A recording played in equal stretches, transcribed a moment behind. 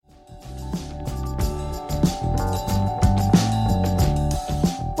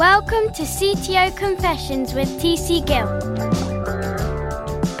Welcome to CTO Confessions with TC Gill.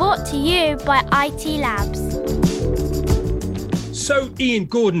 Brought to you by IT Labs. So, Ian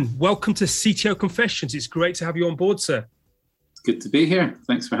Gordon, welcome to CTO Confessions. It's great to have you on board, sir. It's good to be here.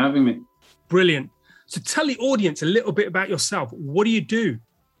 Thanks for having me. Brilliant. So tell the audience a little bit about yourself. What do you do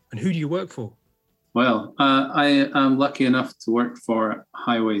and who do you work for? Well, I am lucky enough to work for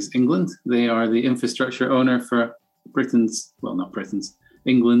Highways England. They are the infrastructure owner for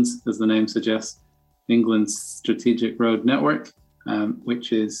England's, as the name suggests, England's strategic road network,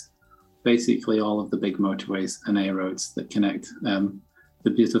 which is basically all of the big motorways and A roads that connect the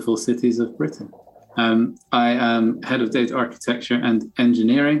beautiful cities of Britain. I am head of data architecture and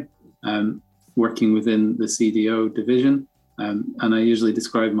engineering, working within the CDO division, and I usually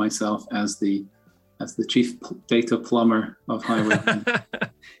describe myself as the chief data plumber of Highway.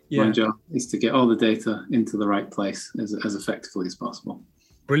 Yeah. My job is to get all the data into the right place as effectively as possible.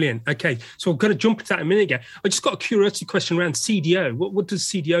 Brilliant. Okay, so I'm going to jump into that in a minute again. I just got a curiosity question around CDO. What does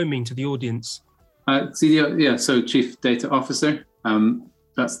CDO mean to the audience? CDO, so Chief Data Officer.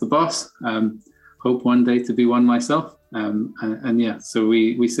 That's the boss. Hope one day to be one myself. So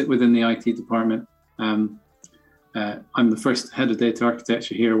we sit within the IT department. I'm the first head of data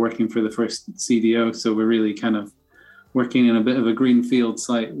architecture here, working for the first CDO. So we're really kind of working in a bit of a greenfield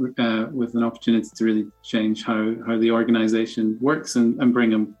site with an opportunity to really change how the organization works and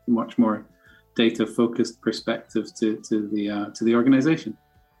bring a much more data-focused perspective to the organization.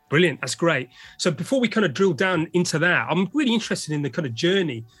 Brilliant. That's great. So before we kind of drill down into that, I'm really interested in the kind of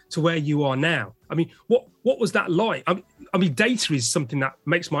journey to where you are now. I mean, what was that like? I mean, data is something that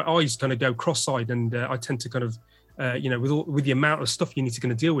makes my eyes kind of go cross-eyed, and I tend to kind of, with the amount of stuff you need to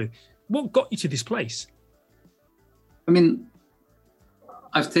kind of deal with. What got you to this place? I mean,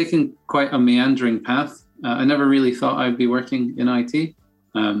 I've taken quite a meandering path. I never really thought I'd be working in IT,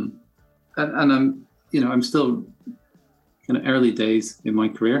 and I'm still kind of early days in my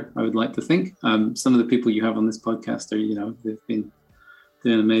career, I would like to think. Some of the people you have on this podcast are, they've been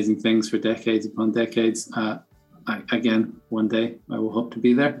doing amazing things for decades upon decades. One day I will hope to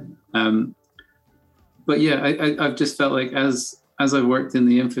be there. I've just felt like as I've worked in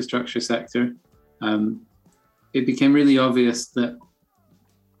the infrastructure sector, it became really obvious that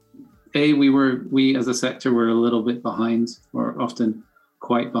we as a sector were a little bit behind, or often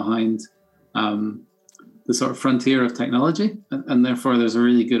quite behind, the sort of frontier of technology, and therefore there's a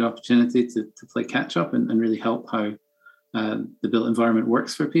really good opportunity to play catch up and really help how the built environment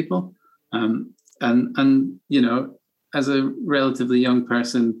works for people. As a relatively young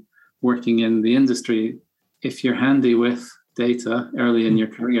person working in the industry, if you're handy with data early in your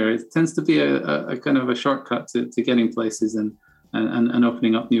career, it tends to be a kind of a shortcut to getting places and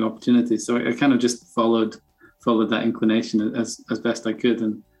opening up new opportunities. So I kind of just followed that inclination as best I could,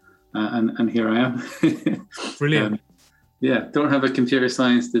 and here I am. Brilliant. Don't have a computer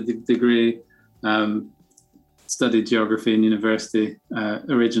science degree. Studied geography in university.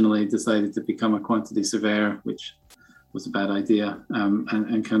 Originally decided to become a quantity surveyor, which was a bad idea,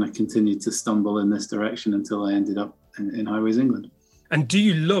 and kind of continued to stumble in this direction until I ended up in Highways England. And do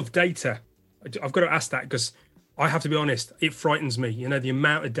you love data? I've got to ask that because I have to be honest, it frightens me, the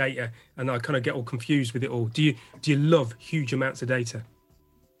amount of data, and I kind of get all confused with it all. Do you love huge amounts of data?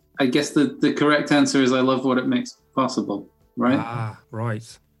 I guess the correct answer is I love what it makes possible, right? Ah,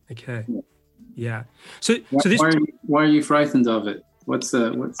 right. Okay. Yeah. Why are you frightened of it?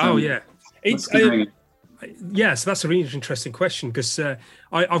 So that's a really interesting question because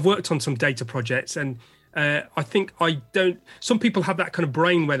I've worked on some data projects, and I think some people have that kind of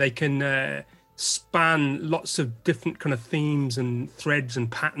brain where they can span lots of different kind of themes and threads and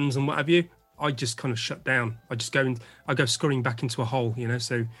patterns and what have you. I just kind of shut down. I just go scurrying back into a hole,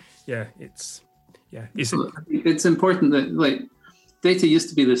 So it's important that data used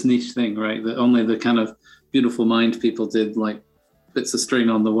to be this niche thing, right? That only the kind of beautiful mind people did, like bits of string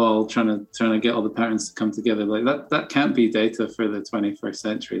on the wall, trying to get all the patterns to come together. Like that can't be data for the 21st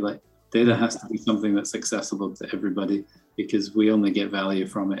century. Like data has to be something that's accessible to everybody, because we only get value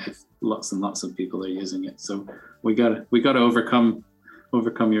from it if lots and lots of people are using it. So we got to overcome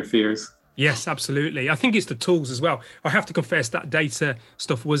your fears. Yes, absolutely. I think it's the tools as well. I have to confess that data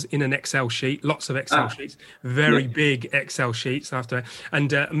stuff was in an Excel sheet, lots of Excel sheets, very big Excel sheets.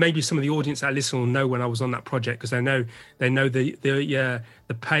 And maybe some of the audience that listen will know when I was on that project, because they know the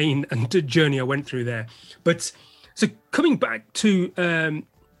pain and the journey I went through there. But so coming back to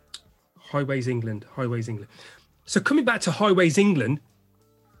Highways England. So coming back to Highways England,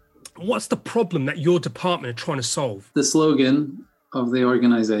 what's the problem that your department are trying to solve? The slogan of the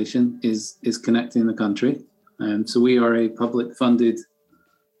organization is connecting the country. So we are a public funded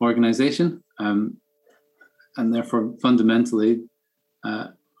organization, and therefore fundamentally,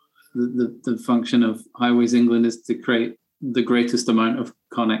 the function of Highways England is to create the greatest amount of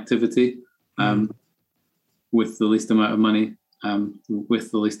connectivity with the least amount of money,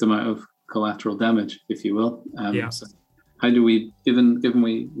 with the least amount of collateral damage, if you will. So how do we, given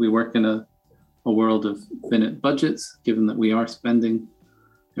we work in a world of finite budgets, given that we are spending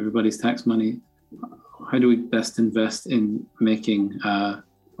everybody's tax money, how do we best invest in making our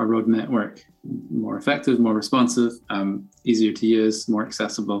road network more effective, more responsive, easier to use, more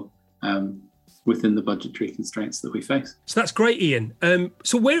accessible, within the budgetary constraints that we face? So that's great, Ian.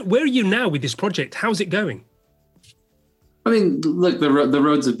 So where are you now with this project? How's it going? I mean, look, the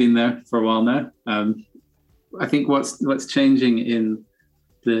roads have been there for a while now. I think what's changing in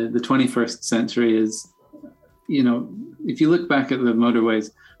the 21st century is, if you look back at the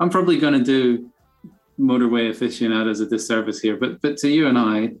motorways, I'm probably going to do motorway aficionados a disservice here, but to you and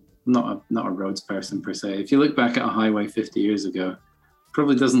I, not a roads person per se, if you look back at a highway 50 years ago,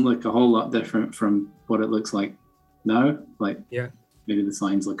 probably doesn't look a whole lot different from what it looks like now. Maybe the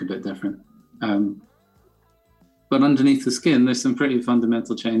signs look a bit different. But underneath the skin, there's some pretty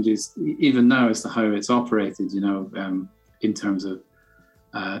fundamental changes, even now, as to how it's operated, in terms of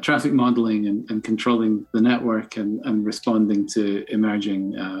traffic modeling and controlling the network and responding to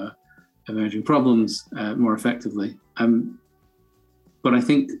emerging problems more effectively. But I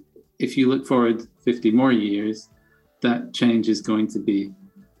think if you look forward 50 more years, that change is going to be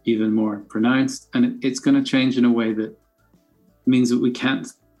even more pronounced, and it's going to change in a way that means that we can't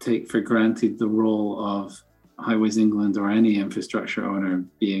take for granted the role of Highways England or any infrastructure owner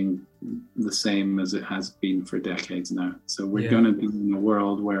being the same as it has been for decades now. So we're going to be in a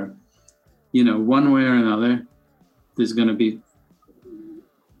world where, one way or another, there's going to be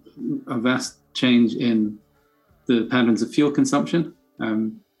a vast change in the patterns of fuel consumption.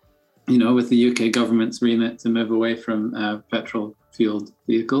 With the UK government's remit to move away from petrol-fueled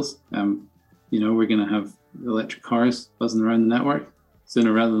vehicles, we're going to have electric cars buzzing around the network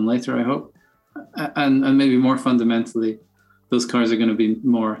sooner rather than later, I hope. And maybe more fundamentally, those cars are going to be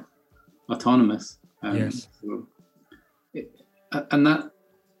more autonomous. Yes. And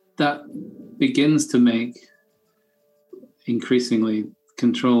that begins to make increasingly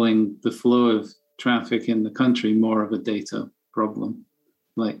controlling the flow of traffic in the country more of a data problem.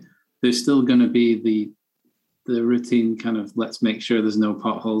 Like, there's still going to be the routine kind of let's make sure there's no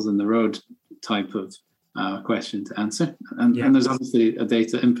potholes in the road type of question to answer. And there's obviously a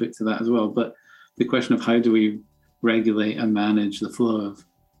data input to that as well. But the question of how do we regulate and manage the flow of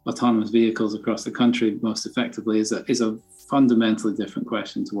autonomous vehicles across the country most effectively is a fundamentally different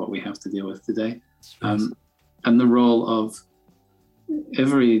question to what we have to deal with today. Yes. And the role of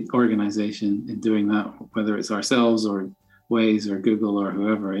every organization in doing that, whether it's ourselves or Waze or Google or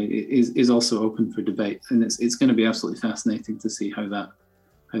whoever, is also open for debate. And it's going to be absolutely fascinating to see how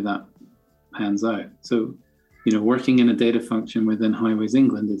that pans out. So, working in a data function within Highways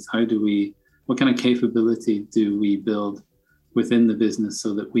England is what kind of capability do we build within the business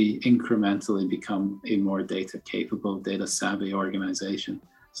so that we incrementally become a more data capable, data savvy organization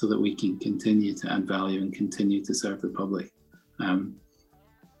so that we can continue to add value and continue to serve the public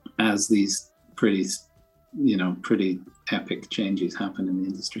as these pretty epic changes happen in the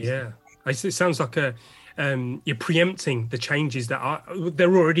industry. Yeah, it sounds like you're preempting the changes that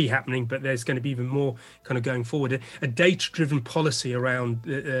they're already happening, but there's going to be even more kind of going forward. A data-driven policy around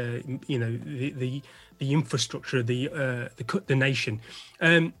the infrastructure of the nation.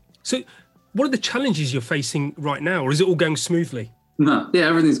 So, what are the challenges you're facing right now, or is it all going smoothly? No, yeah,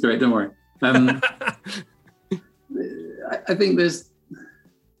 everything's great. Don't worry. I think there's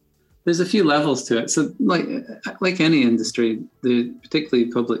a few levels to it. So, like any industry, particularly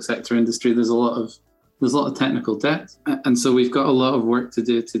public sector industry, there's a lot of technical debt, and so we've got a lot of work to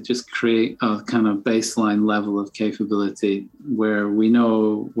do to just create a kind of baseline level of capability where we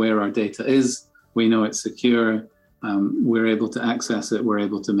know where our data is, we know it's secure, we're able to access it, we're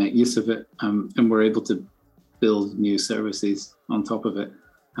able to make use of it, and we're able to build new services on top of it.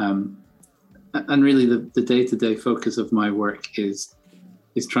 And really, the day-to-day focus of my work is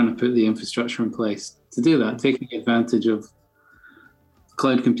trying to put the infrastructure in place to do that, taking advantage of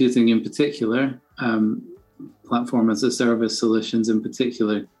cloud computing in particular, platform as a service solutions in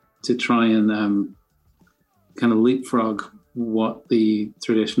particular, to try and kind of leapfrog what the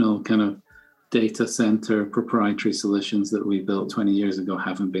traditional kind of data center proprietary solutions that we built 20 years ago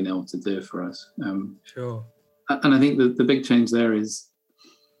haven't been able to do for us. Sure. And I think the big change there is,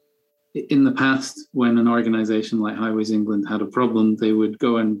 in the past, when an organization like Highways England had a problem, they would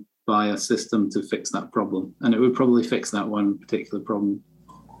go and buy a system to fix that problem, and it would probably fix that one particular problem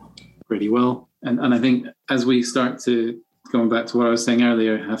pretty well. And I think as we start to, going back to what I was saying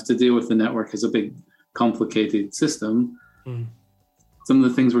earlier, have to deal with the network as a big, complicated system, some of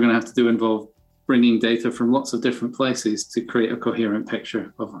the things we're going to have to do involve bringing data from lots of different places to create a coherent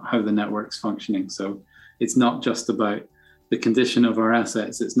picture of how the network's functioning. So it's not just about the condition of our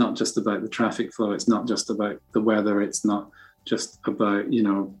assets. It's not just about the traffic flow. It's not just about the weather. It's not just about,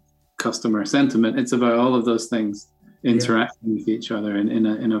 customer sentiment. It's about all of those things interacting with each other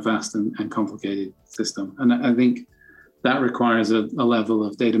in a vast and complicated system. And I think that requires a level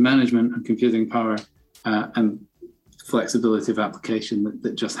of data management and computing power and flexibility of application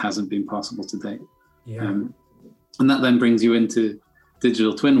that just hasn't been possible to date. And that then brings you into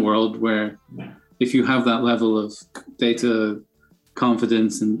digital twin world, where if you have that level of data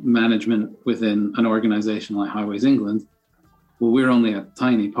confidence and management within an organization like Highways England, well, we're only a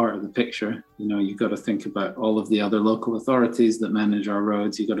tiny part of the picture. You've got to think about all of the other local authorities that manage our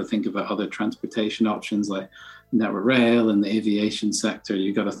roads. You've got to think about other transportation options like Network Rail and the aviation sector.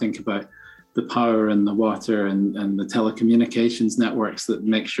 You've got to think about the power and the water and the telecommunications networks that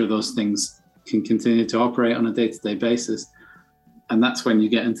make sure those things can continue to operate on a day-to-day basis. And that's when you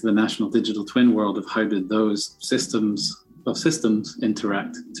get into the national digital twin world of how did those systems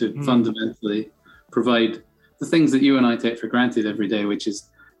interact to fundamentally provide the things that you and I take for granted every day, which is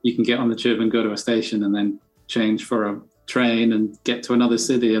you can get on the tube and go to a station and then change for a train and get to another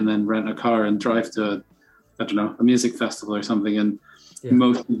city and then rent a car and drive to, a music festival or something. And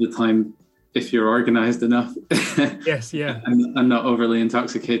most of the time, if you're organized enough and not overly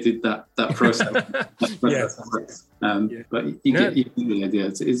intoxicated, that process, works. But you get the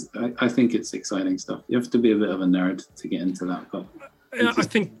idea. I think it's exciting stuff. You have to be a bit of a nerd to get into that. But I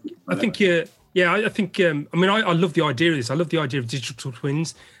think I love the idea of this. I love the idea of digital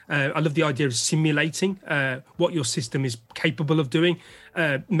twins. I love the idea of simulating what your system is capable of doing.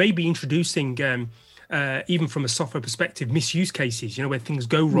 Maybe introducing, even from a software perspective, misuse cases, where things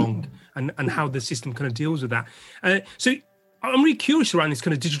go wrong and how the system kind of deals with that. So I'm really curious around this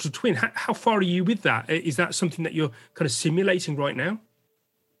kind of digital twin. How far are you with that? Is that something that you're kind of simulating right now?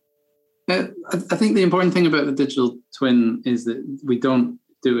 I think the important thing about the digital twin is that we don't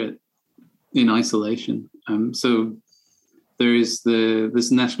do it in isolation. So there is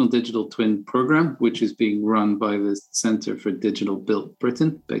this National Digital Twin Programme, which is being run by the Centre for Digital Built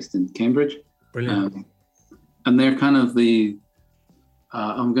Britain, based in Cambridge. Brilliant. And they're kind of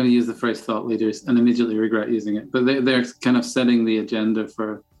I'm going to use the phrase thought leaders and immediately regret using it, but they're kind of setting the agenda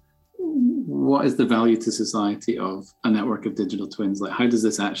for what is the value to society of a network of digital twins? Like, how does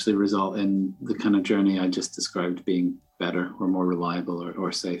this actually result in the kind of journey I just described being better or more reliable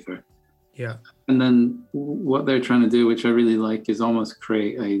or safer? Yeah. And then what they're trying to do, which I really like, is almost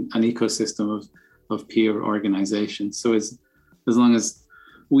create an ecosystem of peer organizations. So as long as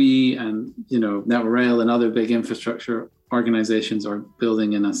we and, Network Rail and other big infrastructure organizations are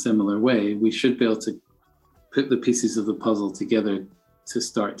building in a similar way, we should be able to put the pieces of the puzzle together to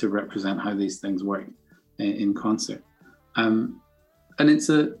start to represent how these things work in concert. And it's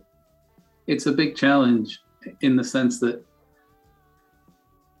a big challenge in the sense that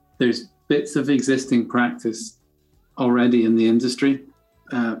there's bits of existing practice already in the industry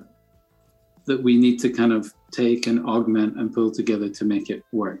that we need to kind of take and augment and pull together to make it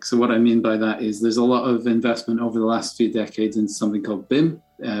work. So what I mean by that is there's a lot of investment over the last few decades in something called BIM,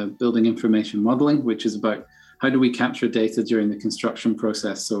 Building Information Modeling, which is about how do we capture data during the construction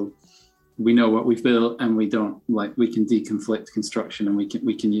process so we know what we've built and we can deconflict construction and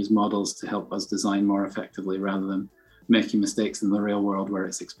we can use models to help us design more effectively rather than making mistakes in the real world where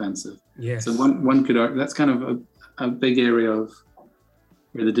it's expensive. Yes. So one could argue that's kind of a big area of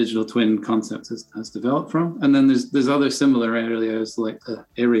where the digital twin concept has developed from. And then there's other similar areas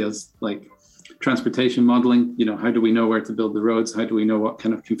like transportation modeling. How do we know where to build the roads? How do we know what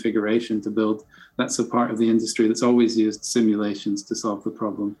kind of configuration to build? That's a part of the industry that's always used simulations to solve the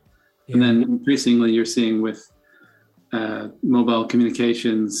problem. Yeah. And then increasingly you're seeing with mobile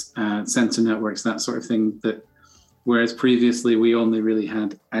communications, sensor networks, that sort of thing, that whereas previously we only really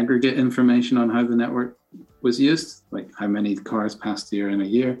had aggregate information on how the network was used, like how many cars passed here in a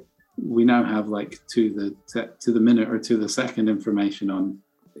year, we now have like to the minute or to the second information on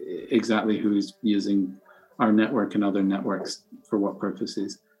exactly who's using our network and other networks for what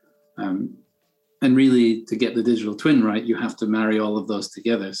purposes. And really, to get the digital twin right, you have to marry all of those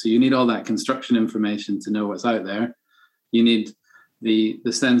together. So you need all that construction information to know what's out there. You need the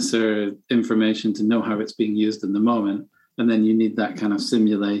sensor information to know how it's being used in the moment. And then you need that kind of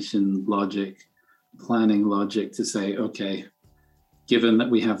simulation logic, planning logic to say, okay, given that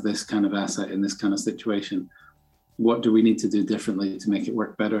we have this kind of asset in this kind of situation, what do we need to do differently to make it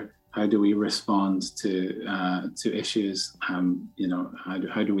work better? how do we respond to issues? How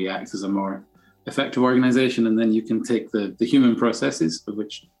do we act as a more effective organization? And then you can take the human processes, of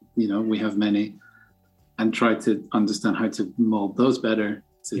which we have many, and try to understand how to mold those better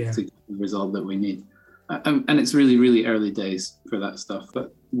to get the result that we need. And it's really, really early days for that stuff.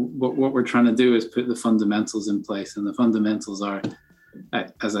 But what we're trying to do is put the fundamentals in place. And the fundamentals are,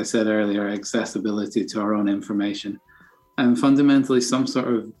 as I said earlier, accessibility to our own information. And fundamentally, some sort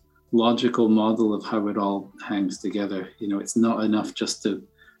of logical model of how it all hangs together. It's not enough just to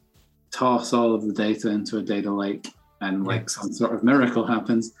toss all of the data into a data lake and some sort of miracle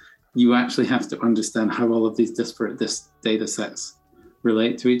happens. You actually have to understand how all of these disparate data sets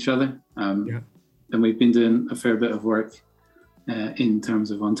relate to each other. And we've been doing a fair bit of work in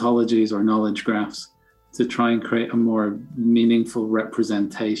terms of ontologies or knowledge graphs to try and create a more meaningful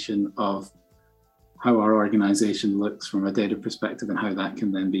representation of how our organization looks from a data perspective, and how that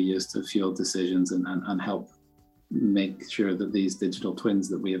can then be used to fuel decisions and help make sure that these digital twins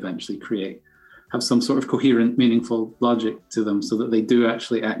that we eventually create have some sort of coherent, meaningful logic to them, so that they do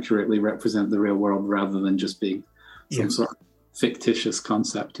actually accurately represent the real world rather than just being some sort of fictitious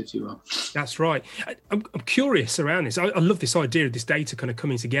concept, if you will. That's right. I'm curious around this. I love this idea of this data kind of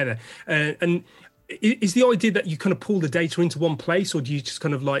coming together. And is the idea that you kind of pull the data into one place, or do you just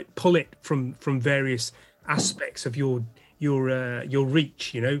kind of like pull it from various aspects of your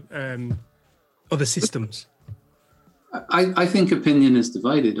reach, other systems? I think opinion is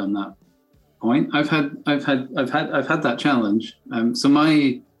divided on that point. I've had that challenge. So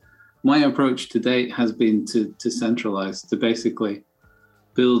my approach to date has been to centralize, to basically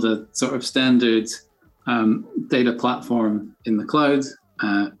build a sort of standard data platform in the cloud,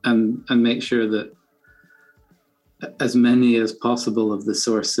 and make sure that as many as possible of the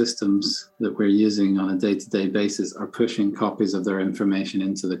source systems that we're using on a day-to-day basis are pushing copies of their information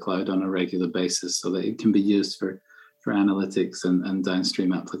into the cloud on a regular basis, so that it can be used for analytics and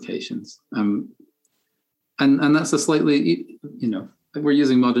downstream applications. And that's a slightly, we're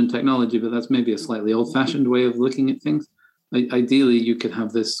using modern technology, but that's maybe a slightly old-fashioned way of looking at things. Ideally, you could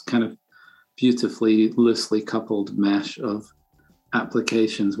have this kind of beautifully loosely coupled mesh of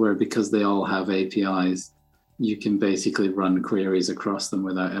applications where, because they all have APIs, you can basically run queries across them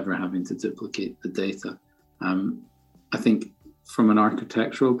without ever having to duplicate the data. I think from an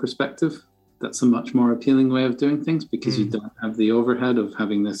architectural perspective, that's a much more appealing way of doing things, because you don't have the overhead of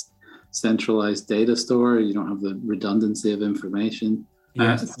having this centralized data store. You don't have the redundancy of information.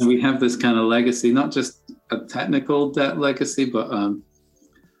 So we have this kind of legacy, not just a technical debt legacy, but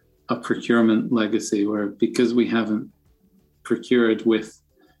a procurement legacy, where, because we haven't procured with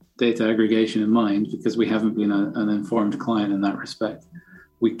data aggregation in mind, because we haven't been an informed client in that respect,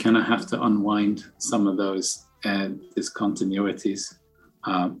 we kind of have to unwind some of those discontinuities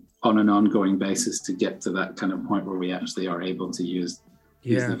on an ongoing basis to get to that kind of point where we actually are able to use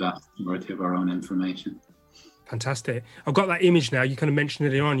the vast majority of our own information. Fantastic. I've got that image now. You kind of mentioned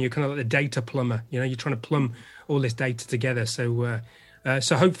earlier on, you're kind of like the data plumber. You're trying to plumb all this data together. So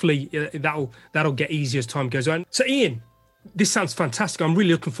hopefully that'll get easier as time goes on. So Ian, this sounds fantastic. I'm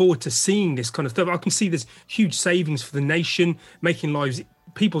really looking forward to seeing this kind of stuff. I can see there's huge savings for the nation, making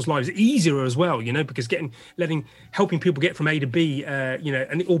people's lives easier as well, because helping people get from A to B,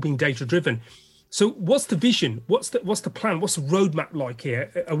 and it all being data driven. So what's the vision? What's the plan? What's the roadmap like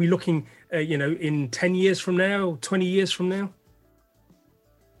here? Are we looking, in 10 years from now, 20 years from now?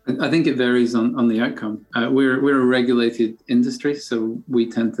 I think it varies on the outcome. We're a regulated industry, so we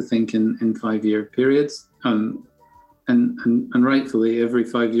tend to think in 5-year periods. And rightfully, every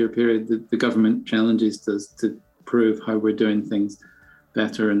 5-year period, the government challenges us to prove how we're doing things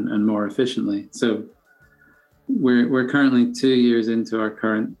better and more efficiently. So we're currently 2 years into our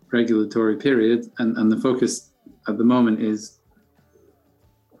current regulatory period, and the focus at the moment is,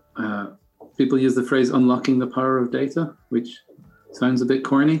 people use the phrase unlocking the power of data, which sounds a bit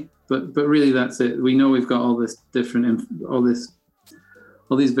corny, but really that's it. We know we've got all this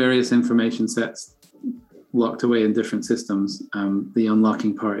all these various information sets locked away in different systems. The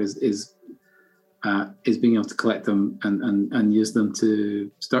unlocking part is being able to collect them and use them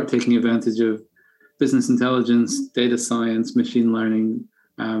to start taking advantage of business intelligence, data science, machine learning,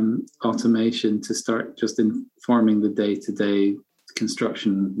 automation, to start just informing the day-to-day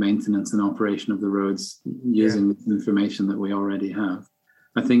construction, maintenance, and operation of the roads using the information that we already have.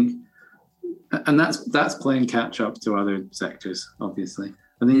 I think, and that's playing catch up to other sectors, obviously.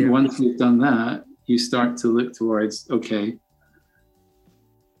 I think once you've done that, you start to look towards, okay,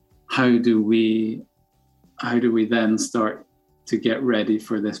 how do we then start to get ready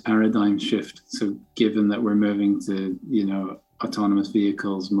for this paradigm shift? So given that we're moving to, autonomous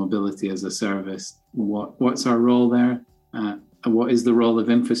vehicles, mobility as a service. What's our role there? What is the role of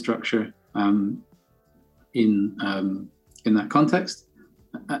infrastructure in that context?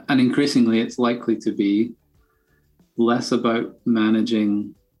 And increasingly, it's likely to be less about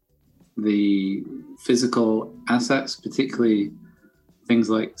managing the physical assets, particularly things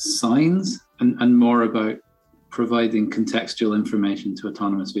like signs, and more about providing contextual information to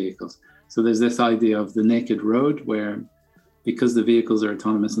autonomous vehicles. So there's this idea of the naked road, where because the vehicles are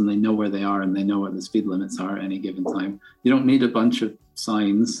autonomous and they know where they are and they know what the speed limits are at any given time, you don't need a bunch of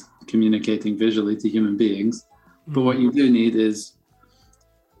signs communicating visually to human beings. But what you do need is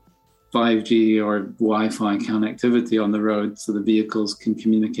 5G or Wi-Fi connectivity on the road so the vehicles can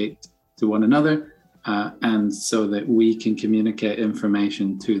communicate to one another, and so that we can communicate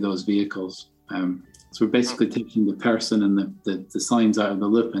information to those vehicles. So we're basically taking the person and the signs out of the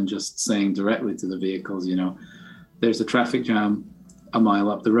loop and just saying directly to the vehicles, there's a traffic jam a mile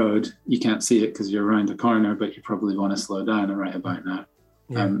up the road. You can't see it because you're around a corner, but you probably want to slow down right about now.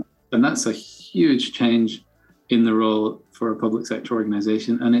 Yeah. And that's a huge change in the role for a public sector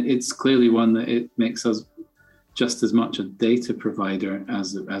organization. And it's clearly one that it makes us just as much a data provider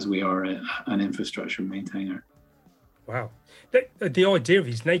as we are an infrastructure maintainer. Wow. The idea of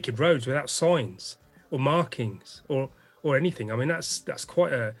these naked roads without signs or markings or anything, I mean, that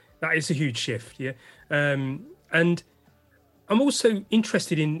is a huge shift. Yeah. And I'm also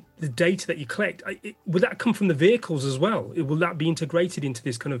interested in the data that you collect. Will that come from the vehicles as well? Will that be integrated into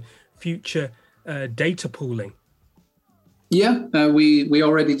this kind of future data pooling? Yeah, we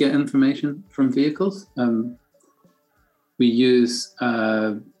already get information from vehicles. We use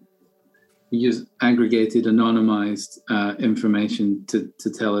aggregated, anonymized information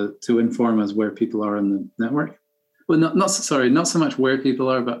to inform us where people are in the network. Well, not so much where people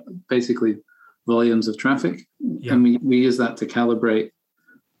are, but basically volumes of traffic. Yeah. And we use that to calibrate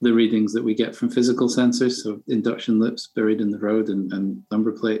the readings that we get from physical sensors, so induction loops buried in the road and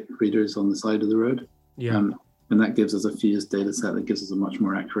number plate readers on the side of the road. Yeah. And that gives us a fused data set that gives us a much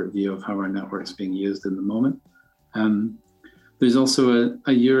more accurate view of how our network's being used in the moment. There's also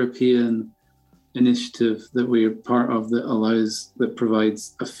a European initiative that we are part of that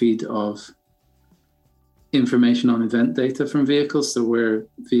provides a feed of information on event data from vehicles. So where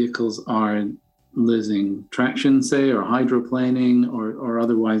vehicles are losing traction, say, or hydroplaning, or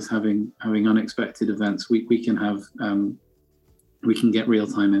otherwise having unexpected events, we can get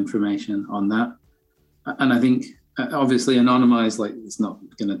real-time information on that. And I think obviously anonymized, like, it's not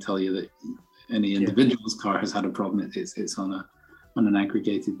going to tell you that any individual's car has had a problem. It's on an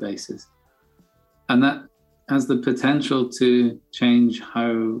aggregated basis, and that has the potential to change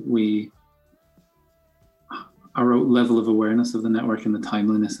how our level of awareness of the network and the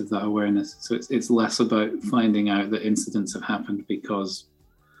timeliness of that awareness. So it's less about finding out that incidents have happened because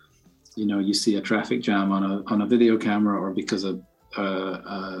you see a traffic jam on a video camera, or because a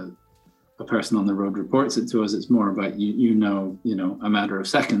person on the road reports it to us. It's more about a matter of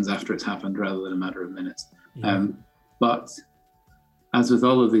seconds after it's happened rather than a matter of minutes. Yeah. But as with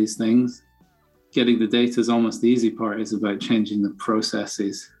all of these things, getting the data is almost the easy part. Is about changing the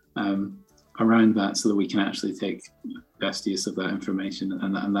processes around that so that we can actually take best use of that information.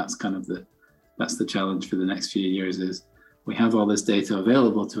 And that's kind of that's the challenge for the next few years. Is we have all this data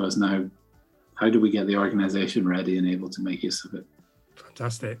available to us now. How do we get the organization ready and able to make use of it?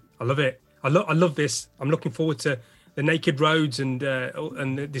 Fantastic. I love it. I love this. I'm looking forward to the naked roads and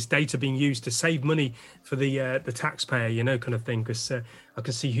this data being used to save money for the taxpayer, kind of thing. Because I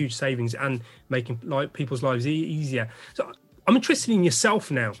can see huge savings and making people's lives easier. So I'm interested in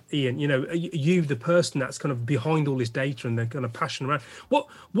yourself now, Ian. You the person that's kind of behind all this data and the kind of passion around.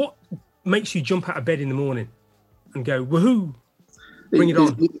 What makes you jump out of bed in the morning and go, woohoo, bring it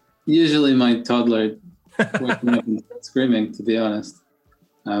on? Usually my toddler waking up and screaming, to be honest.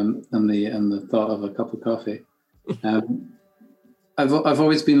 And the thought of a cup of coffee. I've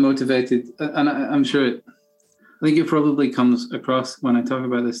always been motivated, and I'm sure I think it probably comes across when I talk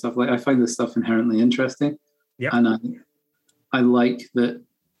about this stuff. Like, I find this stuff inherently interesting, and I like that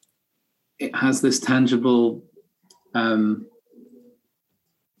it has this tangible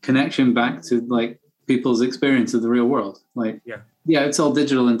connection back to like people's experience of the real world. Like, it's all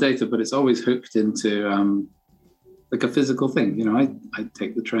digital and data, but it's always hooked into like a physical thing. I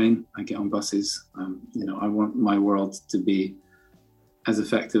take the train, I get on buses. I want my world to be as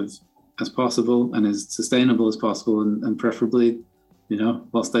effective as possible and as sustainable as possible, and preferably,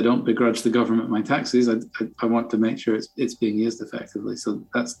 whilst I don't begrudge the government my taxes, I want to make sure it's being used effectively. So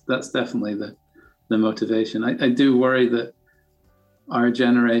that's definitely the motivation. I do worry that our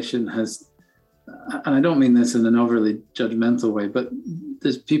generation has and I don't mean this in an overly judgmental way, but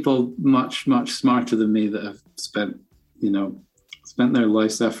there's people much, much smarter than me that have spent their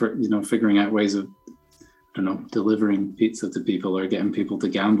life's effort, figuring out ways of, delivering pizza to people or getting people to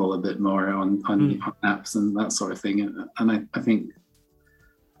gamble a bit more on apps and that sort of thing. And I think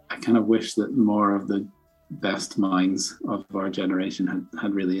I kind of wish that more of the best minds of our generation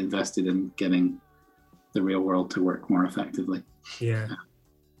had really invested in getting the real world to work more effectively. Yeah.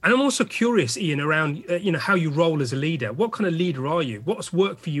 And I'm also curious, Ian, around, how you roll as a leader. What kind of leader are you? What's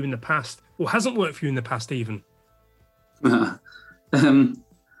worked for you in the past or hasn't worked for you in the past even?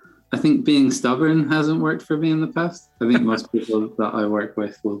 I think being stubborn hasn't worked for me in the past. I think most people that I work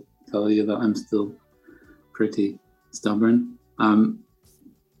with will tell you that I'm still pretty stubborn.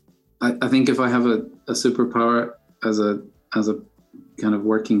 I think if I have a superpower as a kind of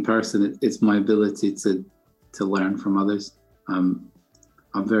working person, it's my ability to learn from others. I'm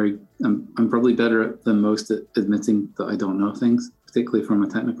probably better than most at admitting that I don't know things, particularly from a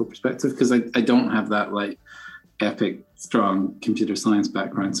technical perspective, because I don't have that like epic, strong computer science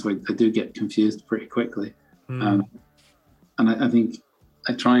background. So I do get confused pretty quickly. And I think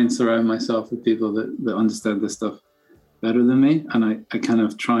I try and surround myself with people that understand this stuff better than me. And I kind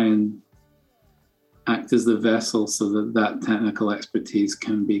of try and act as the vessel so that technical expertise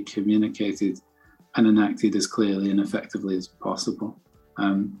can be communicated and enacted as clearly and effectively as possible.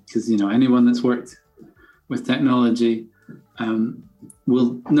 Because, anyone that's worked with technology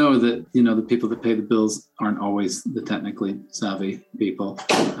will know that, the people that pay the bills aren't always the technically savvy people.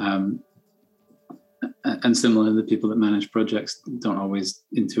 And similarly, the people that manage projects don't always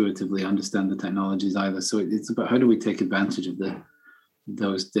intuitively understand the technologies either. So it's about how do we take advantage of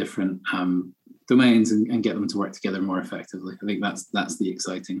those different domains and get them to work together more effectively. I think that's the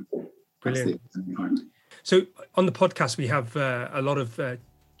exciting part. So on the podcast, we have a lot of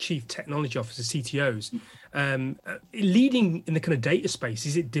chief technology officers, CTOs. Leading in the kind of data space,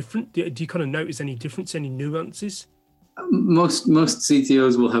 is it different? Do you kind of notice any difference, any nuances? Most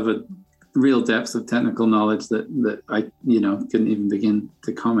CTOs will have a real depth of technical knowledge that I couldn't even begin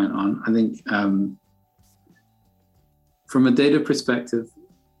to comment on. I think from a data perspective,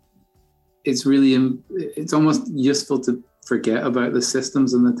 it's almost useful to forget about the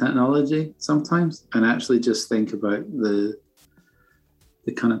systems and the technology sometimes and actually just think about the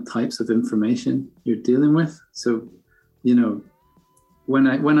kind of types of information you're dealing with. So, when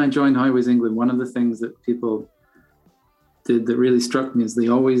I joined Highways England, one of the things that people did that really struck me is they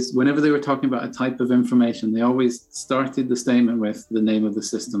always, whenever they were talking about a type of information, they always started the statement with the name of the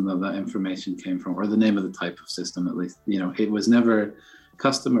system that information came from, or the name of the type of system at least. It was never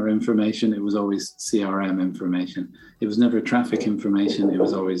customer information, it was always CRM information. It was never traffic information, it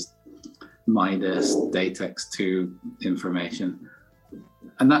was always Midas, Datex2 information.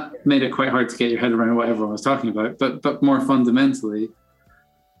 And that made it quite hard to get your head around what everyone was talking about, but more fundamentally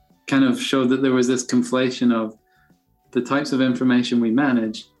kind of showed that there was this conflation of the types of information we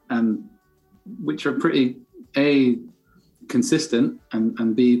manage, and which are pretty A, consistent,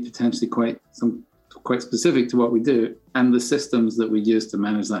 and B, potentially quite specific to what we do, and the systems that we use to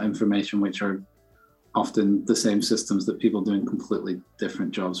manage that information, which are often the same systems that people doing completely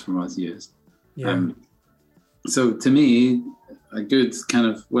different jobs from us use. Yeah. So to me, a good kind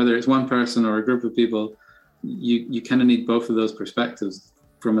of, whether it's one person or a group of people, you kind of need both of those perspectives.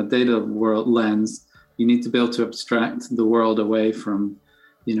 From a data world lens, you need to be able to abstract the world away from,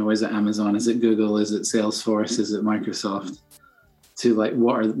 is it Amazon, is it Google, is it Salesforce, is it Microsoft, to like,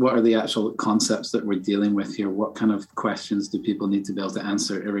 what are the actual concepts that we're dealing with here? What kind of questions do people need to be able to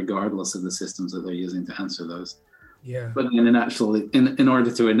answer, regardless of the systems that they're using to answer those? Yeah. But then in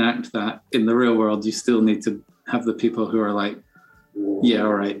order to enact that in the real world, you still need to have the people who are like, yeah,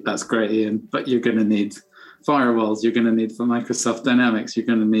 all right, that's great, Ian, but you're going to need firewalls, you're going to need for Microsoft Dynamics, you're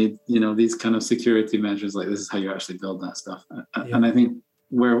going to need, these kind of security measures. Like, this is how you actually build that stuff. Yeah. And I think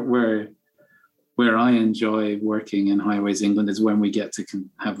where I enjoy working in Highways England is when we get to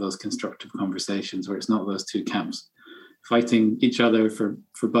have those constructive conversations where it's not those two camps fighting each other for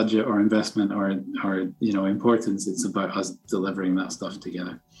budget or investment or importance. It's about us delivering that stuff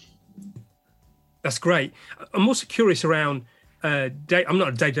together. That's great. I'm also curious around data. I'm not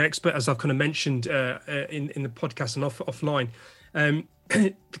a data expert, as I've kind of mentioned in the podcast and offline.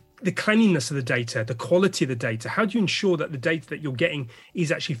 The cleanliness of the data, the quality of the data. How do you ensure that the data that you're getting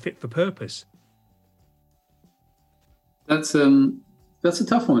is actually fit for purpose? That's a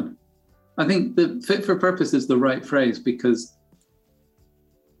tough one. I think the fit for purpose is the right phrase, because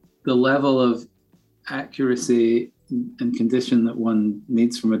the level of accuracy and condition that one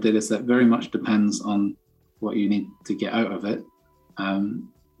needs from a data set very much depends on what you need to get out of it.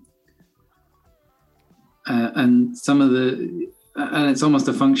 and it's almost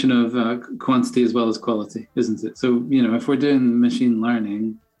a function of quantity as well as quality, isn't it? So, if we're doing machine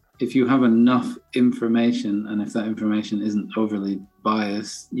learning, if you have enough information, and if that information isn't overly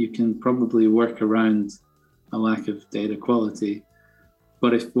biased, you can probably work around a lack of data quality.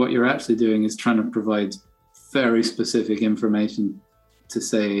 But if what you're actually doing is trying to provide very specific information to,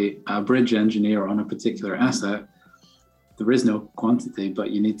 say, a bridge engineer on a particular asset, there is no quantity,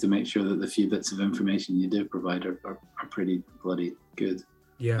 but you need to make sure that the few bits of information you do provide are pretty bloody good.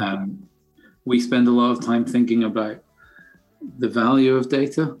 Yeah. We spend a lot of time thinking about the value of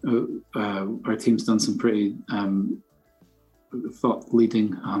data. Our team's done some pretty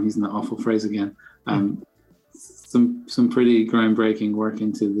thought-leading, I'm using that awful phrase again, some pretty groundbreaking work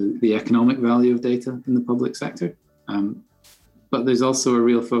into the economic value of data in the public sector. But there's also a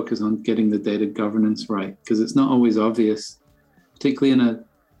real focus on getting the data governance right, because it's not always obvious, particularly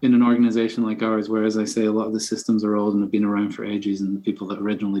in an organization like ours, where, as I say, a lot of the systems are old and have been around for ages, and the people that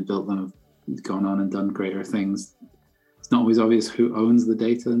originally built them have gone on and done greater things. It's not always obvious who owns the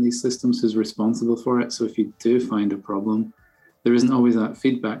data in these systems, who's responsible for it. So if you do find a problem, there isn't always that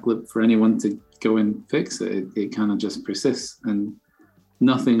feedback loop for anyone to go and fix it. It kind of just persists, and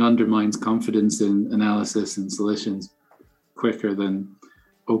nothing undermines confidence in analysis and solutions quicker than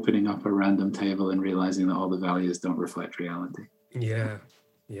opening up a random table and realizing that all the values don't reflect reality. Yeah,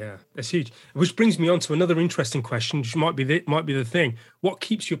 that's huge. Which brings me on to another interesting question, which might be the thing. What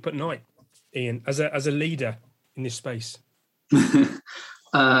keeps you up at night, Ian, as a leader in this space? You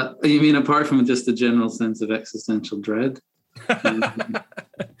mean apart from just a general sense of existential dread?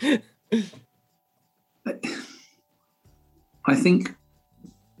 I think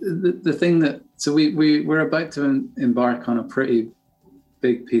the thing that, so we're about to embark on a pretty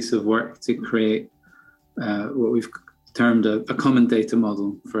big piece of work to create what we've termed a common data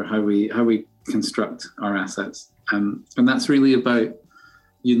model for how we construct our assets, and that's really about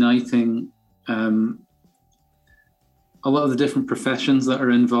uniting a lot of the different professions that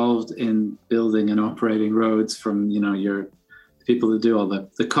are involved in building and operating roads, from your people that do all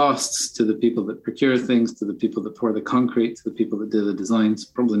the costs, to the people that procure things, to the people that pour the concrete, to the people that do the designs.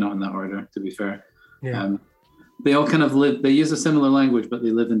 Probably not in that order, to be fair. Yeah. They all kind of they use a similar language, but they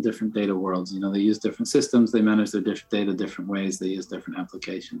live in different data worlds. They use different systems, they manage their data different ways, they use different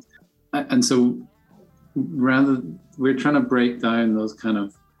applications. And so we're trying to break down those kind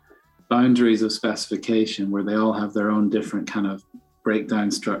of boundaries of specification, where they all have their own different kind of breakdown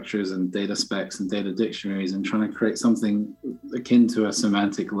structures and data specs and data dictionaries, and trying to create something akin to a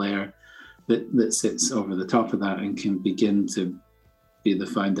semantic layer that sits over the top of that and can begin to be the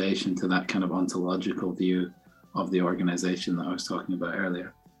Foundation to that kind of ontological view of the organization that I was talking about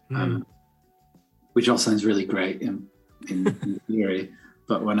earlier. Which all sounds really great in theory,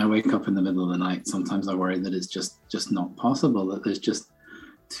 but when I wake up in the middle of the night, sometimes I worry that it's just not possible, that there's just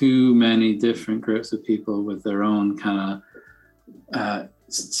too many different groups of people with their own kind of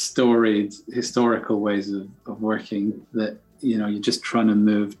storied historical ways of working, that you're just trying to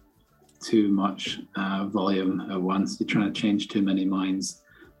move too much volume at once. You're trying to change too many minds,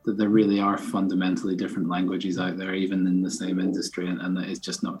 that there really are fundamentally different languages out there, even in the same industry, and that it's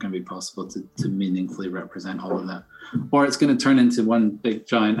just not going to be possible to meaningfully represent all of that. Or it's going to turn into one big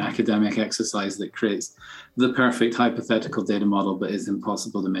giant academic exercise that creates the perfect hypothetical data model, but is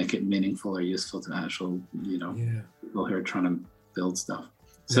impossible to make it meaningful or useful to actual, people who are trying to build stuff.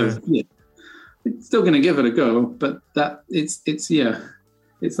 So it's still going to give it a go, but that it's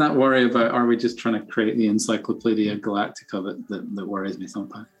that worry about, are we just trying to create the Encyclopedia Galactica that worries me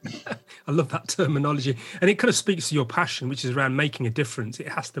sometimes. I love that terminology. And it kind of speaks to your passion, which is around making a difference. It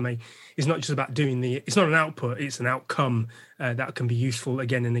has to it's not just about it's not an output, it's an outcome that can be useful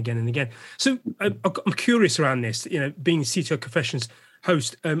again and again and again. So I'm curious around this, being CTO Confessions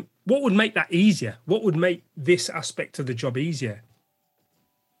host, what would make that easier? What would make this aspect of the job easier?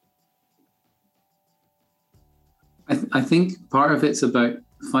 I think part of it's about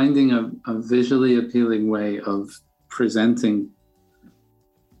finding a visually appealing way of presenting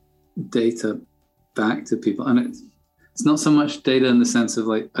data back to people. And it's not so much data in the sense of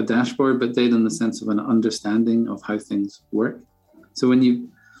like a dashboard, but data in the sense of an understanding of how things work. So it's a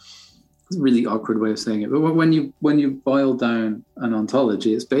really awkward way of saying it, but when you boil down an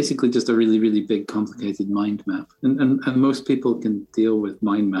ontology, it's basically just a really, really big, complicated mind map. And most people can deal with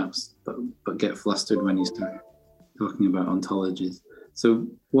mind maps, but get flustered when you start talking about ontologies. So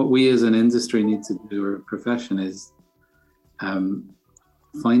what we as an industry need to do, or a profession, is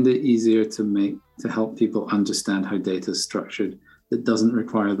find it easier to help people understand how data is structured. That doesn't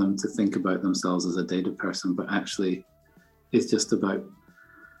require them to think about themselves as a data person, but actually it's just about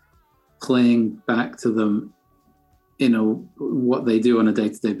playing back to them what they do on a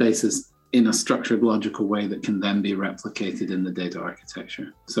day-to-day basis in a structured, logical way that can then be replicated in the data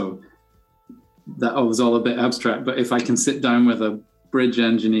architecture. So that was all a bit abstract, but if I can sit down with a bridge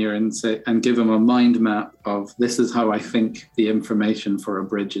engineer and give them a mind map of this is how I think the information for a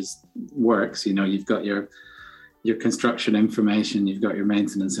bridge works. You've got your construction information, you've got your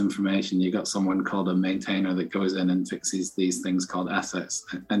maintenance information, you've got someone called a maintainer that goes in and fixes these things called assets,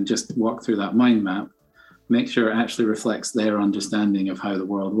 and just walk through that mind map, make sure it actually reflects their understanding of how the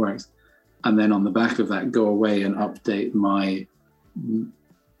world works. And then on the back of that, go away and update my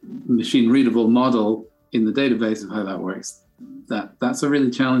machine readable model in the database of how that works. That's a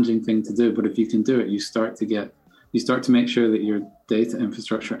really challenging thing to do, but if you can do it, you start to make sure that your data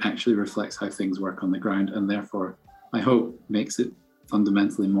infrastructure actually reflects how things work on the ground, and therefore, I hope, makes it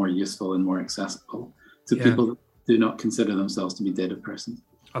fundamentally more useful and more accessible to people that do not consider themselves to be data persons.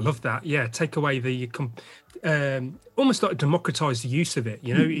 I love that. Yeah, take away the almost like democratize the use of it.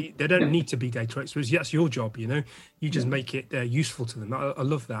 They don't need to be data experts. That's your job. You just make it useful to them. I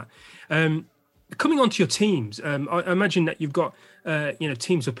love that. Coming on to your teams, I imagine that you've got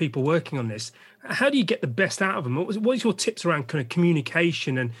teams of people working on this. How do you get the best out of them? What is your tips around kind of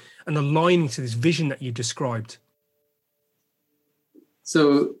communication and aligning to this vision that you described?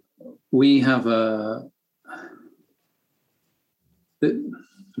 So we have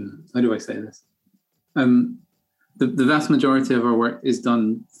how do I say this? The vast majority of our work is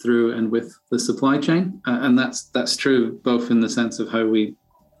done through and with the supply chain, and that's true both in the sense of how we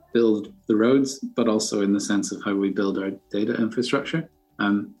build the roads, but also in the sense of how we build our data infrastructure.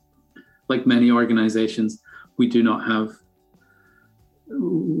 Like many organizations, we've kind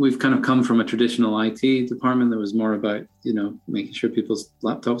of come from a traditional IT department that was more about, making sure people's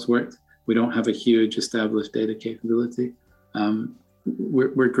laptops worked. We don't have a huge established data capability.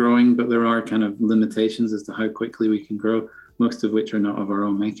 We're growing, but there are kind of limitations as to how quickly we can grow, most of which are not of our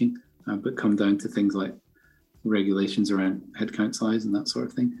own making, but come down to things like regulations around headcount size and that sort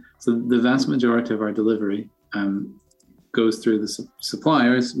of thing. So the vast majority of our delivery goes through the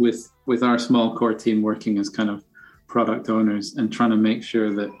suppliers, with our small core team working as kind of product owners and trying to make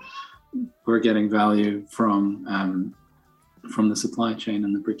sure that we're getting value from the supply chain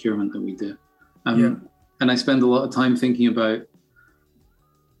and the procurement that we do. And I spend a lot of time thinking about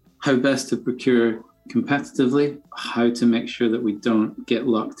how best to procure competitively, how to make sure that we don't get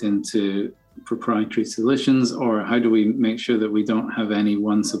locked into proprietary solutions, or how do we make sure that we don't have any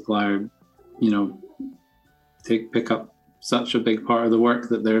one supplier, pick up such a big part of the work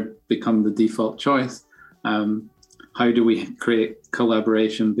that they're become the default choice. How do we create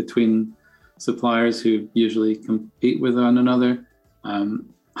collaboration between suppliers who usually compete with one another?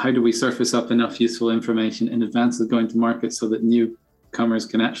 How do we surface up enough useful information in advance of going to market so that newcomers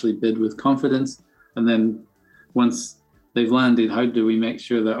can actually bid with confidence? And then once they've landed, how do we make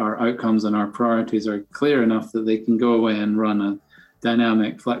sure that our outcomes and our priorities are clear enough that they can go away and run a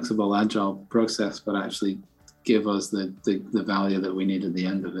dynamic, flexible, agile process, but actually give us the value that we need at the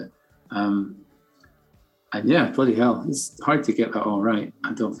end of it? And bloody hell, it's hard to get that all right.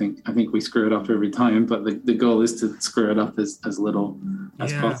 I think we screw it up every time, but the goal is to screw it up as little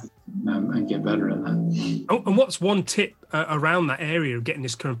as possible and get better at that. Oh, and what's one tip around that area of getting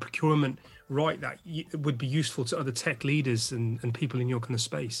this kind of procurement right that would be useful to other tech leaders and people in your kind of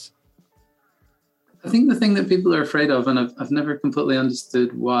space? I think the thing that people are afraid of, and I've never completely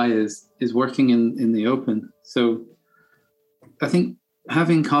understood why, is working in the open. So I think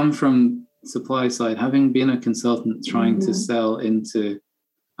having come from supply side, having been a consultant trying to sell into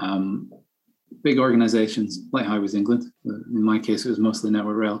big organizations like Highways England, in my case it was mostly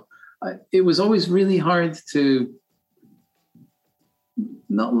Network Rail, it was always really hard to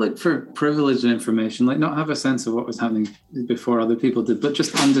not look for privileged information, like not have a sense of what was happening before other people did, but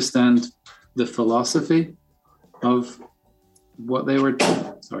just understand the philosophy of what they were.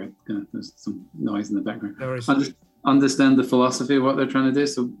 Sorry, there's some noise in the background. Understand the philosophy of what they're trying to do.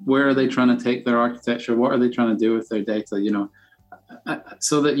 So where are they trying to take their architecture? What are they trying to do with their data?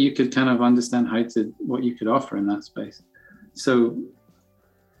 So that you could kind of understand what you could offer in that space. So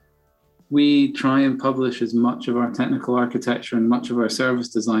we try and publish as much of our technical architecture and much of our service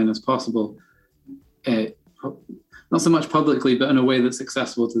design as possible, not so much publicly, but in a way that's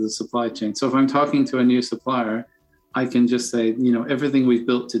accessible to the supply chain. So if I'm talking to a new supplier, I can just say, everything we've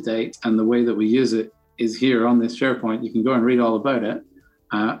built to date and the way that we use it is here on this SharePoint. You can go and read all about it.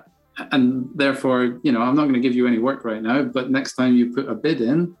 And therefore, I'm not going to give you any work right now, but next time you put a bid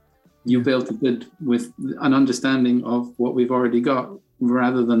in, you'll be able to bid with an understanding of what we've already got,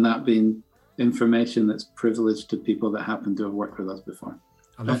 rather than that being information that's privileged to people that happen to have worked with us before.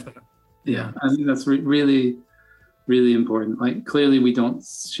 I love that. Yeah, I think that's really really important. Like clearly we don't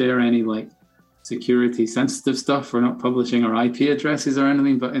share any like security sensitive stuff. We're not publishing our IP addresses or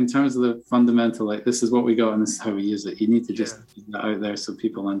anything, but in terms of the fundamental, like this is what we got and this is how we use it. You need to just get that out there so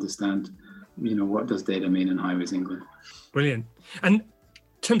people understand, what does data mean in Highways England. Brilliant. And in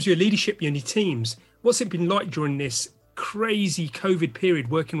terms of your leadership, your teams, what's it been like during this crazy COVID period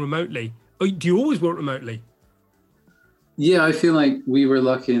working remotely? Or do you always work remotely? Yeah, I feel like we were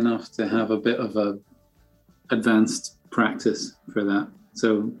lucky enough to have a bit of a advanced practice for that.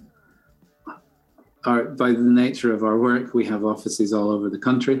 So by the nature of our work, we have offices all over the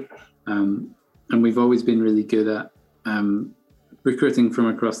country. And we've always been really good at recruiting from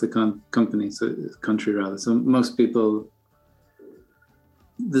across the country rather. So most people,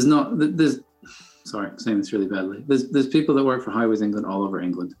 sorry, I'm saying this really badly. There's people that work for Highways England all over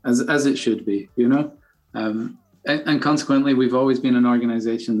England, as it should be, and consequently, we've always been an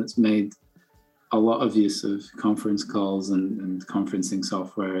organisation that's made a lot of use of conference calls and conferencing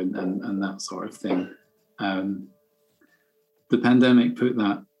software and that sort of thing. The pandemic put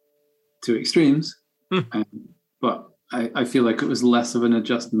that to extremes, but I feel like it was less of an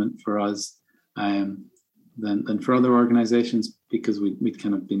adjustment for us than for other organisations because we'd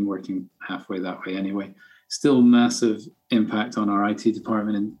kind of been working halfway that way anyway. Still massive impact on our IT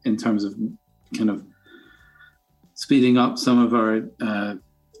department in terms of kind of speeding up some of our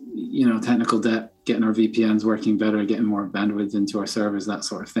technical debt, getting our VPNs working better, getting more bandwidth into our servers, that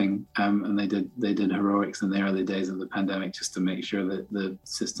sort of thing. And they did heroics in the early days of the pandemic just to make sure that the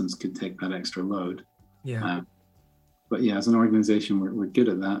systems could take that extra load. Yeah. But yeah, as an organization, we're good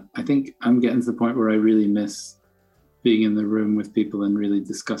at that. I think I'm getting to the point where I really miss being in the room with people and really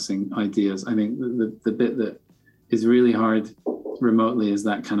discussing ideas. I think the bit that is really hard remotely is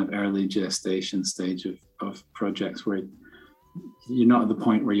that kind of early gestation stage of projects where you're not at the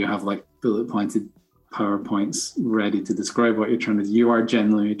point where you have like bullet pointed PowerPoints ready to describe what you're trying to do. You are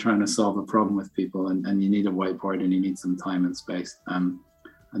genuinely trying to solve a problem with people and you need a whiteboard and you need some time and space. And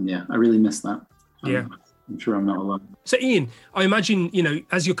yeah, I really miss that. Yeah. I'm sure I'm not alone. So Ian, I imagine,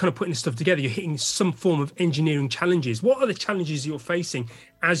 as you're kind of putting this stuff together, you're hitting some form of engineering challenges. What are the challenges you're facing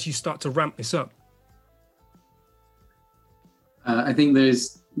as you start to ramp this up? I think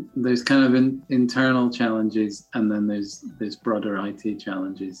there's kind of internal challenges and then there's broader IT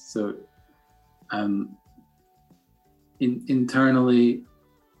challenges. So internally,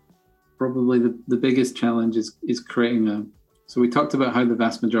 probably the biggest challenge is creating so we talked about how the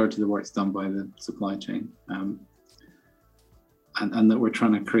vast majority of the work's done by the supply chain, and that we're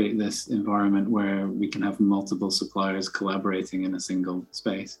trying to create this environment where we can have multiple suppliers collaborating in a single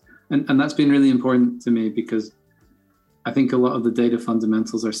space. And that's been really important to me because I think a lot of the data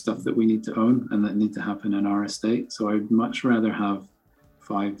fundamentals are stuff that we need to own and that need to happen in our estate. So I'd much rather have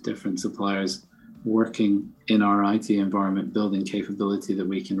 5 different suppliers working in our IT environment, building capability that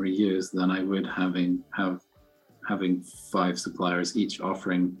we can reuse than I would having 5 suppliers, each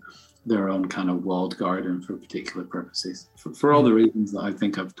offering their own kind of walled garden for particular purposes, for all the reasons that I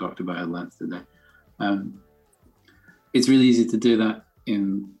think I've talked about at length today. It's really easy to do that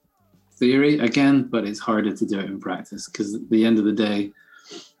in theory again, but it's harder to do it in practice because at the end of the day,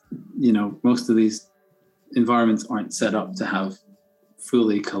 most of these environments aren't set up to have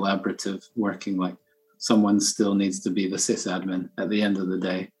fully collaborative working. Like someone still needs to be the sysadmin at the end of the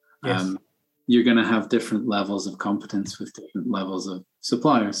day. Yes. You're going to have different levels of competence with different levels of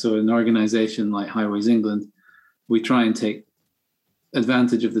suppliers. So an organization like Highways England, we try and take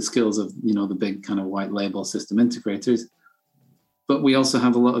advantage of the skills of, the big kind of white label system integrators. But we also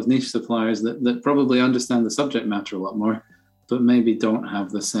have a lot of niche suppliers that probably understand the subject matter a lot more, but maybe don't have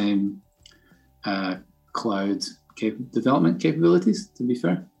the same cloud development capabilities, to be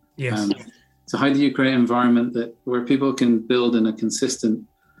fair. Yes. So how do you create an environment where people can build in a consistent,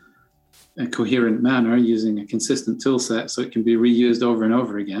 a coherent manner using a consistent tool set so it can be reused over and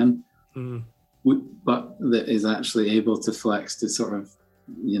over again, but that is actually able to flex to sort of,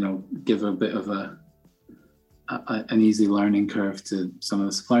 give a bit of an easy learning curve to some of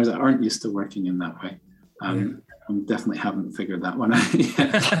the suppliers that aren't used to working in that way. I definitely haven't figured that one out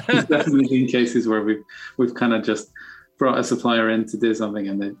yet. There's definitely been cases where we've kind of just brought a supplier in to do something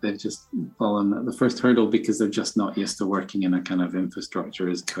and they've just fallen at the first hurdle because they're just not used to working in a kind of infrastructure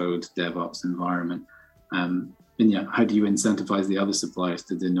as code DevOps environment. And yeah, how do you incentivize the other suppliers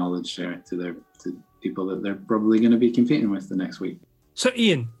to do knowledge share to people that they're probably going to be competing with the next week? So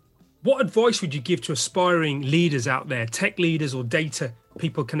Ian, what advice would you give to aspiring leaders out there, tech leaders or data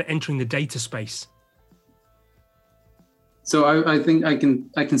people kind of entering the data space? So I think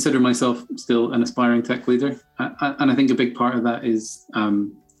I consider myself still an aspiring tech leader. And I think a big part of that is,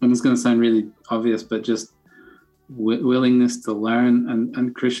 and it's going to sound really obvious, but just willingness to learn,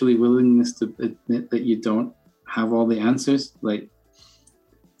 and crucially willingness to admit that you don't have all the answers. Like,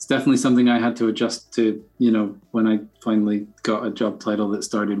 it's definitely something I had to adjust to, when I finally got a job title that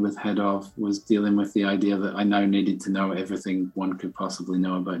started with head of, was dealing with the idea that I now needed to know everything one could possibly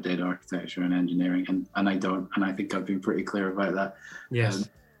know about data architecture and engineering, and I don't, and I think I've been pretty clear about that. Yes.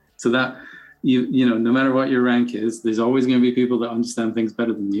 So that no matter what your rank is, there's always going to be people that understand things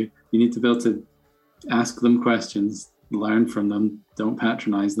better than you. You need to be able to ask them questions, learn from them, don't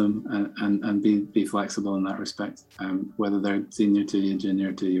patronize them, and be flexible in that respect, whether they're senior to you,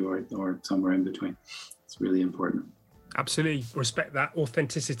 junior to you, or somewhere in between. It's really important. Absolutely respect that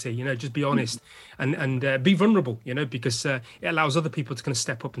authenticity, just be honest and be vulnerable, because it allows other people to kind of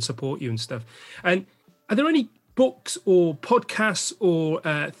step up and support you and stuff. And are there any books or podcasts or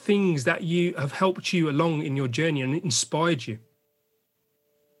things that you have helped you along in your journey and inspired you?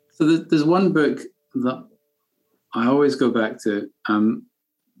 So there's one book that I always go back to, and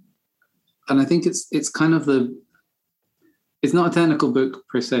I think it's kind of it's not a technical book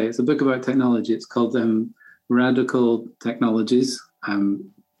per se. It's a book about technology. It's called Radical Technologies,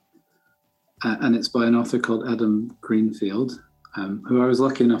 and it's by an author called Adam Greenfield, who I was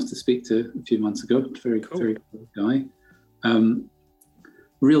lucky enough to speak to a few months ago. Very cool guy,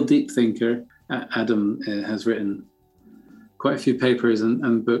 real deep thinker. Adam has written quite a few papers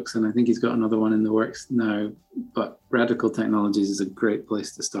and books, and I think he's got another one in the works now. But Radical Technologies is a great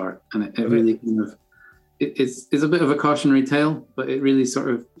place to start, and it really kind of it's a bit of a cautionary tale, but it really sort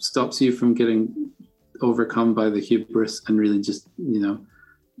of stops you from getting overcome by the hubris, and really just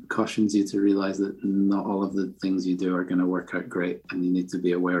cautions you to realize that not all of the things you do are going to work out great, and you need to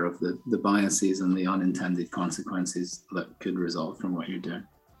be aware of the biases and the unintended consequences that could result from what you're doing.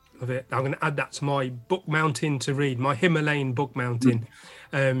 Of it. I'm going to add that to my book mountain to read, my Himalayan book mountain.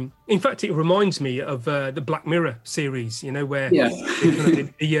 In fact, it reminds me of the Black Mirror series, where the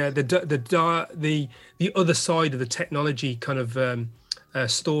other side of the technology kind of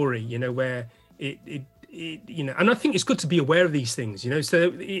story, where it and I think it's good to be aware of these things,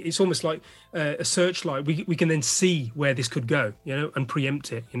 so it's almost like a searchlight. We can then see where this could go, and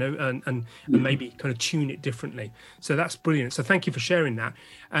preempt it, and maybe kind of tune it differently. So that's brilliant. So thank you for sharing that.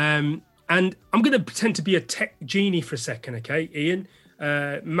 And I'm going to pretend to be a tech genie for a second, okay, Ian?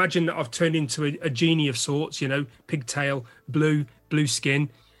 Imagine that I've turned into a genie of sorts, pigtail, blue skin.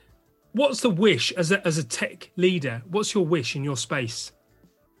 What's the wish as a tech leader? What's your wish in your space?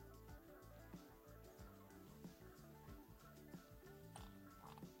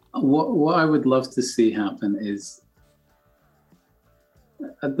 What I would love to see happen is,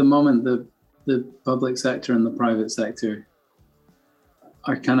 at the moment, the public sector and the private sector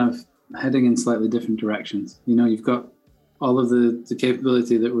are kind of heading in slightly different directions. You've got all of the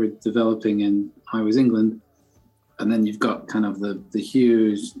capability that we're developing in Highways England, and then you've got kind of the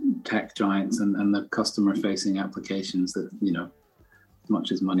huge tech giants and the customer-facing applications that, as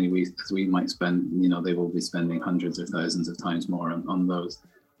much as money as we might spend, they will be spending hundreds or thousands of times more on those.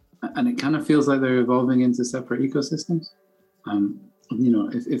 And it kind of feels like they're evolving into separate ecosystems.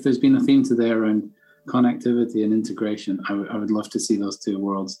 If there's been a theme today around connectivity and integration, I would love to see those two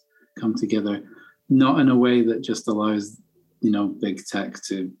worlds come together, not in a way that just allows, big tech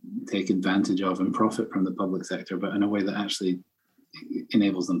to take advantage of and profit from the public sector, but in a way that actually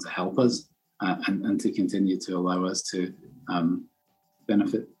enables them to help us and to continue to allow us to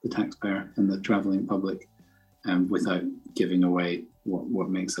benefit the taxpayer and the traveling public without giving away what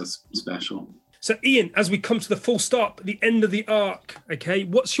makes us special. So Ian, as we come to the full stop, the end of the arc, okay,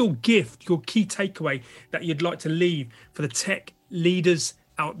 what's your gift, your key takeaway that you'd like to leave for the tech leaders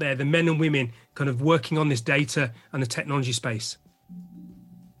out there, the men and women kind of working on this data and the technology space?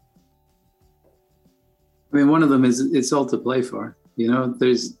 I mean, one of them is it's all to play for.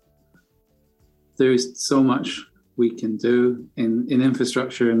 There's so much we can do in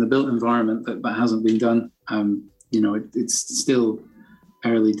infrastructure in the built environment that hasn't been done. It's still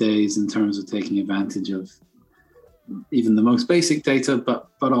early days in terms of taking advantage of even the most basic data, but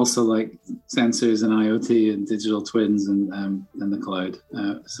also like sensors and IoT and digital twins and the cloud.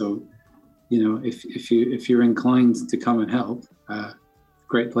 So if you're inclined to come and help,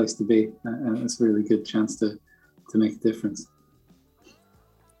 great place to be. It's a really good chance to make a difference.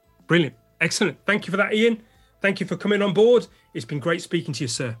 Brilliant, excellent. Thank you for that, Ian. Thank you for coming on board. It's been great speaking to you,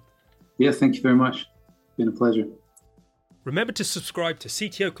 sir. Yeah, thank you very much. It's been a pleasure. Remember to subscribe to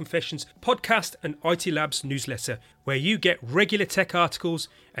CTO Confessions podcast and IT Labs newsletter, where you get regular tech articles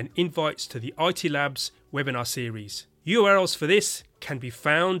and invites to the IT Labs webinar series. URLs for this can be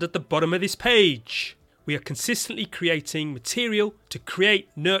found at the bottom of this page. We are consistently creating material to create,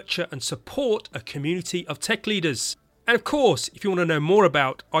 nurture and support a community of tech leaders. And of course, if you want to know more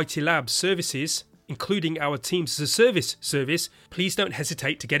about IT Labs services, including our Teams as a Service service, please don't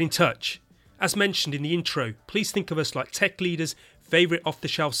hesitate to get in touch. As mentioned in the intro, please think of us like tech leaders' favourite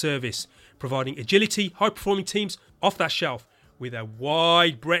off-the-shelf service, providing agility, high-performing teams off that shelf with a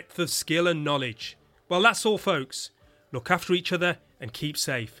wide breadth of skill and knowledge. Well, that's all, folks. Look after each other and keep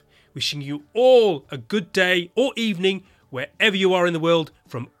safe. Wishing you all a good day or evening wherever you are in the world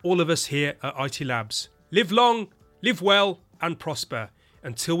from all of us here at IT Labs. Live long, live well and prosper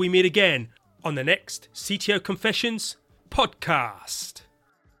until we meet again on the next CTO Confessions podcast.